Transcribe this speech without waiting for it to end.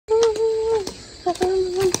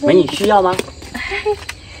美女需要吗？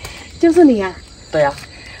就是你啊？对啊。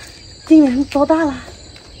今年多大了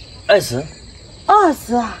？20。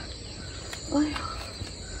20啊？哎呀，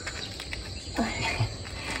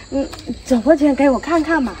哎呀，转过钱给我看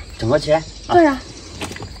看嘛。转过钱？对啊。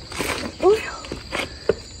哎呦，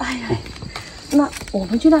哎呀，那我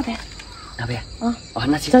们去那边。那边？啊。哦，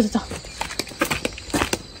那去。走。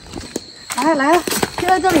来了，就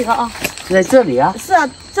在这里了啊。就在这里啊？是啊，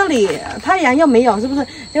这里太阳又没有，是不是？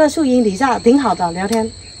这个树荫底下挺好的聊天。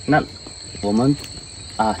那我们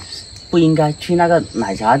不应该去那个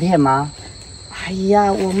奶茶店吗？哎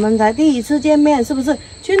呀，我们才第一次见面，是不是？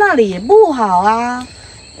去那里也不好啊，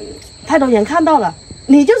太多人看到了。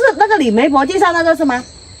你就是那个李媒婆介绍那个是吗？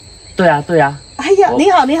对啊。哎呀，你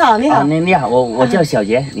好。你好，我叫小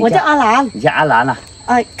杰，我叫阿兰。你叫阿兰啊？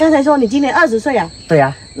哎，刚才说你今年20岁啊？对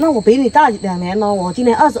啊。那我比你大2年哦，我今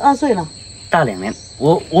年22岁了。大2年，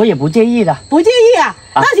我也不介意的。不介意啊？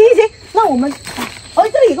那行，那我们，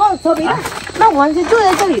这里给我手笔袋，那我们就坐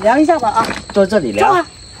在这里聊一下吧啊。坐这里聊。坐啊。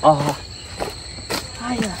哦。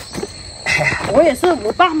哎呀，我也是，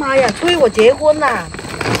我爸妈呀催我结婚呐。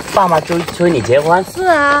爸妈催你结婚？是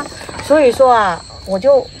啊，所以说啊，我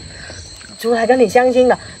就出来跟你相亲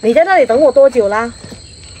了。你在那里等我多久啦？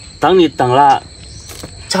等你等了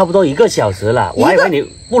差不多1个小时了，我还以为你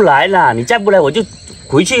不来了，你再不来我就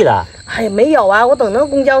回去了。哎，没有啊，我等那个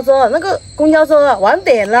公交车，晚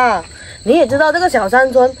点了。你也知道这个小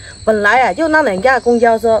山村本来啊就那2架公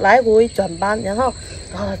交车来回转班，然后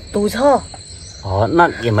堵车。哦，那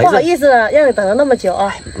也没事。不好意思了，让你等了那么久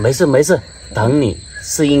啊。没事，等你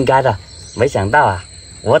是应该的。没想到啊，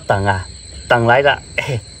我等来的，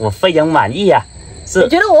我非常满意啊。是。你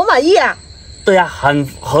觉得我满意啊？对啊，很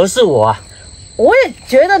合适我啊。我也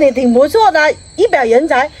觉得你挺不错的，一表人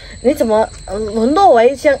才。你怎么沦落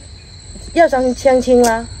为要相亲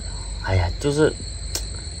啦？哎呀，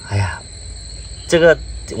这个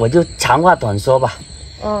我就长话短说吧。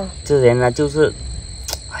这人呢，就是，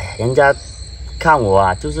人家看我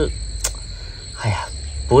啊，就是，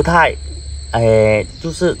不太，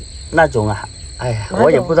就是那种啊，我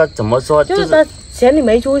也不知道怎么说，就是他嫌你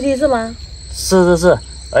没出息是吗？是，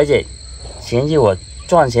而且嫌弃我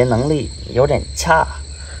赚钱能力有点差。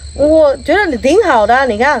我觉得你挺好的，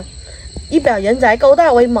你看，一表人才，高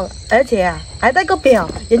大威猛，而且啊还带个表，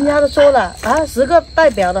人家都说了啊，10个带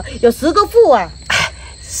表的有10个富啊，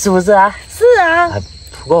是不是啊？是啊。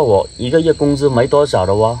不过我1个月工资没多少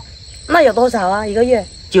的哦。那有多少啊？1个月？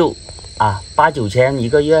就8、9千1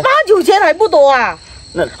个月。8、9千还不多啊？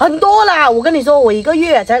那很多啦！我跟你说，我1个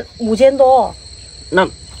月才5000多。那，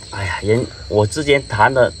我之前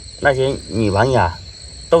谈的那些女朋友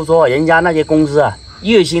都说人家那些公司啊，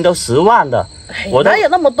月薪都10万的。我哪有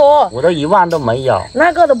那么多？我都1万都没有。那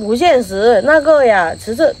个的不现实，那个呀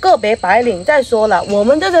只是个别白领。再说了，我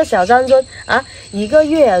们这个小山村啊，1个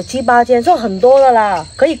月7、8千，算很多的啦，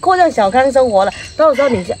可以过上小康生活了。到时候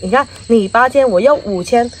你看，你8千，我要5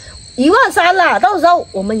千，13000啦。到时候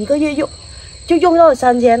我们1个月就用到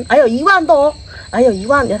3000，还有1万多，还有1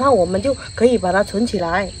万，然后我们就可以把它存起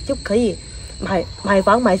来，就可以买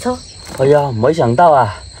房买车。哎呀，没想到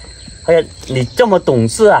啊！你这么懂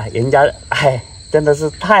事啊，人家真的是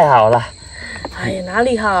太好了。哪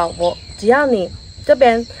里好？只要你这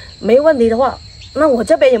边没问题的话，那我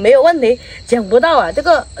这边也没有问题。讲不到啊，这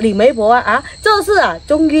个李媒婆这次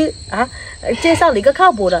终于介绍了一个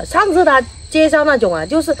靠谱的。上次他介绍那种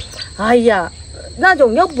就是那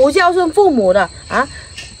种又不孝顺父母的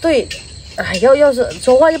对，要是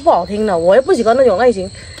说话又不好听的，我也不喜欢那种类型。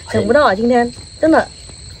想不到今天真的。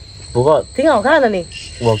不过挺好看的你。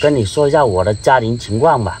我跟你说一下我的家庭情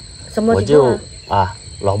况吧。什么情况？我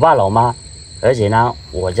就老爸老妈，而且呢，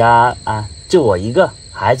我家就我1个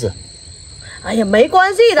孩子。没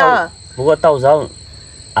关系的。不过到时候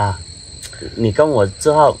你跟我之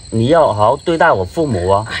后，你要好好对待我父母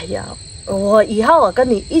哦。我以后跟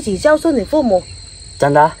你一起孝顺你父母。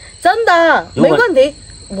真的？真的，没问题。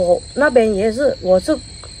我那边也是，我是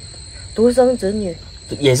独生子女。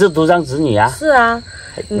也是独生子女啊？是啊。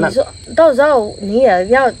你说到时候你也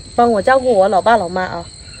要帮我照顾我老爸老妈啊。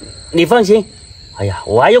你放心，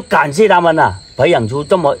我还要感谢他们呢，培养出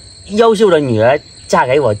这么优秀的女儿嫁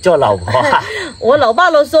给我做老婆。我老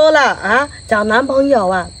爸都说了找男朋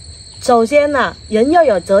友首先人要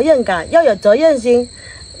有责任感，要有责任心，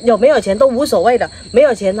有没有钱都无所谓的，没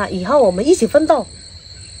有钱以后我们一起奋斗。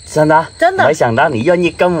真的？真的。没想到你愿意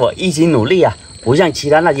跟我一起努力不像其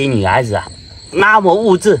他那些女孩子那么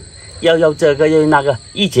物质。要这个要那个，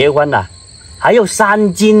一结婚还有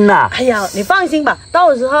3斤呐！你放心吧，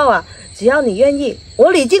到时候只要你愿意，我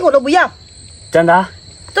礼金我都不要。真的？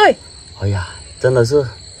对。真的是，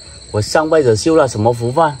我上辈子修了什么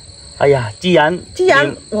福分？哎呀，既然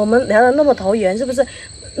我们聊得那么投缘，是不是？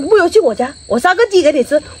不如去我家，我烧个鸡给你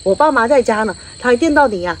吃。我爸妈在家呢，他一见到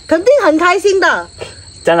你啊，肯定很开心的。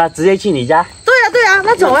真的，直接去你家？对啊，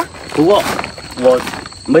那走啊。不过我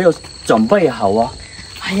没有准备好啊。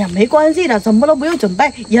哎呀，没关系的，什么都不用准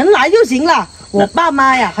备，人来就行了。我爸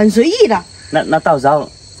妈呀，很随意的。那到时候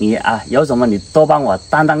你啊，有什么你多帮我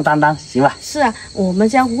担当，行吧？是啊，我们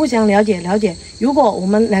互相了解。如果我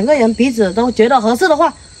们2个人彼此都觉得合适的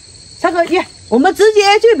话，下个月我们直接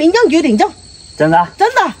去民政局领证。真的？真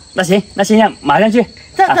的。那行，那现在马上去。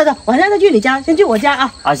走，晚上再去你家，先去我家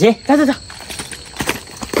啊。好，行，走。